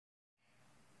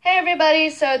Hey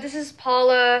everybody, so this is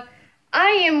Paula. I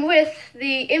am with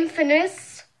the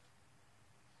infamous...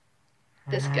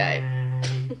 this guy.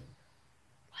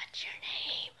 What's your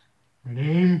name? My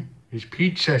name is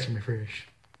Pete Sesame Fresh.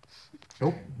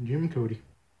 Nope, Jim Cody.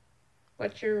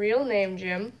 What's your real name,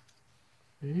 Jim?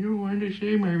 I don't want to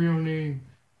say my real name.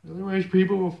 Otherwise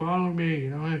people will follow me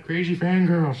and I'll have crazy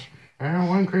fangirls. I don't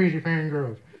want crazy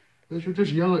fangirls. They should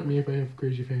just yell at me if I have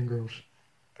crazy fangirls.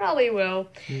 Probably will.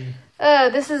 Yeah.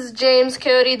 This is James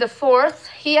Cody the Fourth.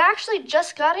 He actually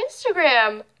just got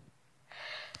Instagram.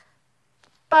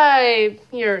 By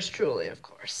yours truly, of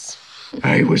course.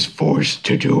 I was forced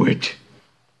to do it.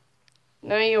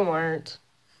 No, you weren't.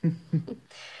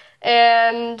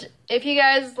 And if you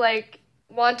guys,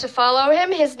 want to follow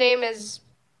him, his name is...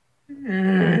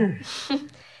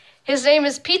 his name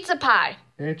is Pizza Pie.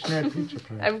 It's not Pizza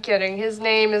Pie. I'm kidding. His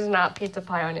name is not Pizza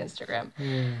Pie on Instagram.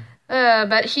 Yeah.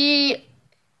 But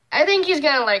I think he's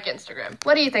gonna like Instagram.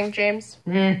 What do you think, James?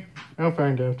 I'll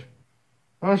find out.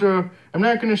 Also, I'm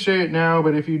not going to say it now,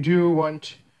 but if you do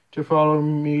want to follow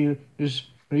me, just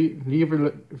leave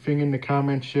a thing in the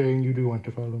comments saying you do want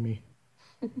to follow me.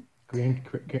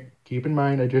 Keep in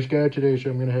mind, I just got it today, so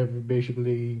I'm going to have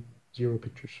basically 0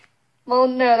 pictures. Well,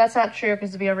 no, that's not true,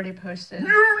 because we already posted. You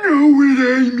know what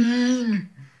I mean!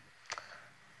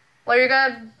 Well, you're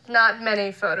gonna have not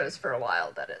many photos for a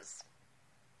while, that is.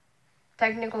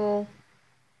 Technical...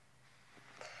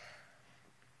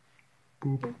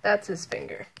 Boop. That's his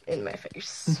finger in my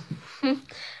face.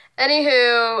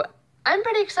 Anywho, I'm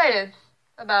pretty excited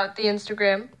about the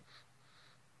Instagram.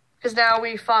 Because now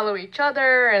we follow each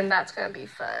other, and that's going to be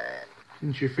fun.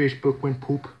 Since your Facebook went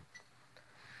poop.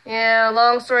 Yeah,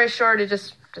 long story short, it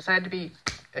just decided to be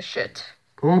a shit.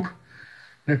 Poop?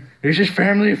 This is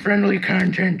family-friendly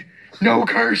content. No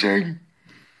cursing!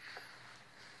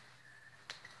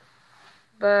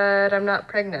 But I'm not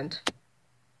pregnant.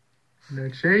 I'm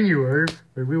not saying you are,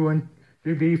 but we want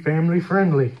to be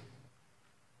family-friendly.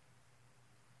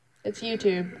 It's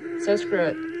YouTube, so screw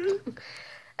it.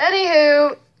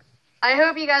 Anywho, I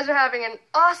hope you guys are having an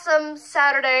awesome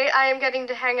Saturday. I am getting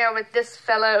to hang out with this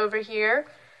fella over here.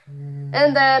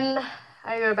 And then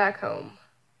I go back home.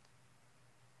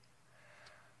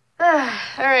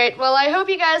 Alright, well, I hope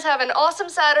you guys have an awesome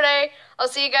Saturday. I'll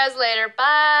see you guys later.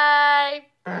 Bye!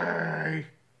 Bye!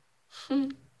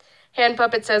 Hand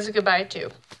Puppet says goodbye, too.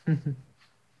 I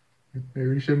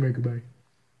already said my goodbye.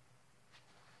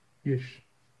 Yes.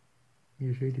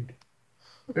 Yes, I did.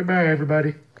 Bye-bye,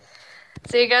 everybody.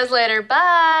 See you guys later.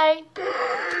 Bye!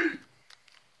 Bye!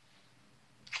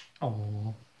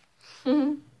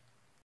 Aww.